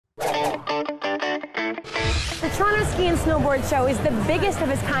The Toronto Ski and Snowboard Show is the biggest of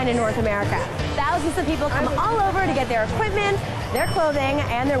its kind in North America. Thousands of people come all over to get their equipment, their clothing,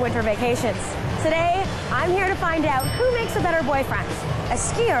 and their winter vacations. Today, I'm here to find out who makes a better boyfriend, a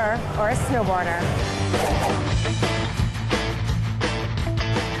skier or a snowboarder.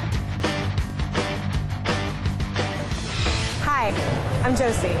 Hi, I'm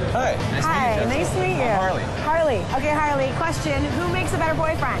Josie. Hi, Nice to meet you. I'm Harley. Harley. Okay, Harley, question, who makes a better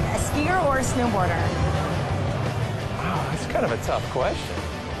boyfriend, a skier or a snowboarder? Wow, that's kind of a tough question.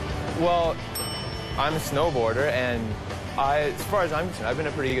 Well, I'm a snowboarder, and as far as I'm concerned, I've been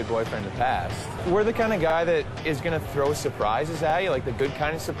a pretty good boyfriend in the past. We're the kind of guy that is going to throw surprises at you, like the good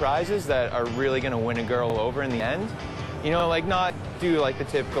kind of surprises that are really going to win a girl over in the end. You know, like not do like the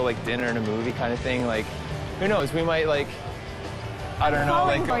typical like dinner and a movie kind of thing. Like, who knows, we might like, I don't know,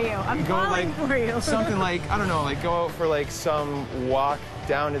 like I'm falling for you. Something like, I don't know, like go out for like some walk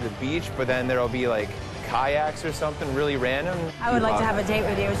down to the beach, but then there'll be like kayaks or something really random. I would like to have a date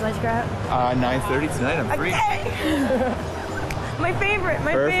with you. Would you like to go out? 9:30 tonight, I'm free. Okay. My favorite.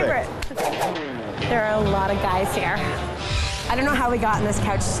 There are a lot of guys here. I don't know how we got in this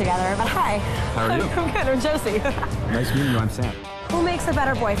couch together, but hi. How are you? I'm good, I'm Josie. Nice meeting you, I'm Sam. Who makes a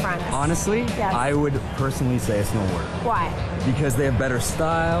better boyfriend? Honestly, yes. I would personally say a snowboarder. Why? Because they have better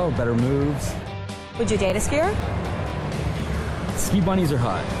style, better moves. Would you date a skier? Ski bunnies are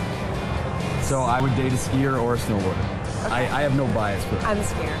hot. So I would date a skier or a snowboarder. Okay. I have no bias for it. I'm a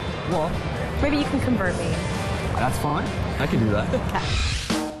skier. Well, maybe you can convert me. That's fine. I can do that. Okay.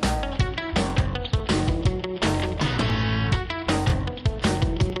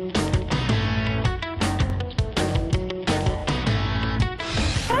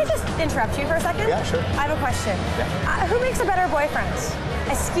 Interrupt you for a second? Yeah, sure. I have a question. Yeah. Who makes a better boyfriend?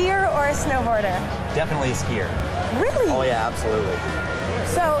 A skier or a snowboarder? Definitely a skier. Really? Oh yeah, absolutely.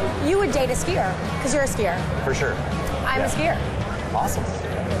 So you would date a skier, because you're a skier. For sure. I'm a skier. Awesome.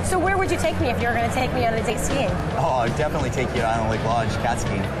 So where would you take me if you were going to take me on a date skiing? Oh, I'd definitely take you on Lake Lodge cat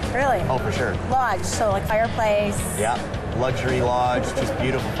skiing. Really? Oh, for sure. Lodge, so like fireplace. Yeah. Luxury lodge, just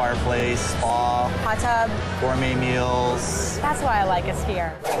beautiful fireplace, spa, Hot tub. gourmet meals. That's why I like a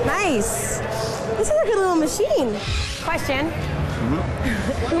skier. Nice. This is like a little machine. Question.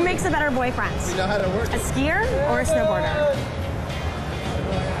 Who makes a better boyfriend? We know how to work. A skier or a snowboarder?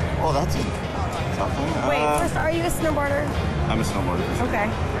 Oh, that's a tough one. Wait, first, are you a snowboarder? I'm a snowboarder. For sure. Okay.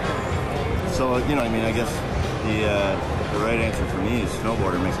 So, you know, I mean, I guess the right answer for me is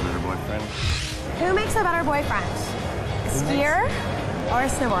snowboarder makes a better boyfriend. Who makes a better boyfriend? A skier or a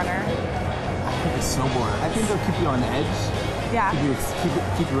snowboarder? I think a snowboarder. I think they'll keep you on edge. Yeah.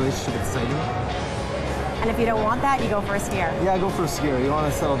 Keep the relationship exciting. And if you don't want that, you go for a skier. Yeah, I go for a skier. You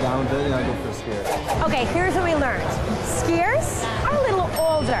want to settle down with it? Yeah, I go for a skier. Okay, here's what we learned. Skiers are a little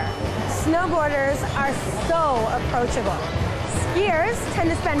older. Snowboarders are so approachable. Skiers tend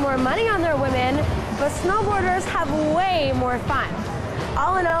to spend more money on their women, but snowboarders have way more fun.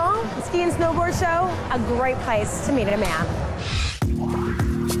 All in all, the Ski and Snowboard Show, a great place to meet a man.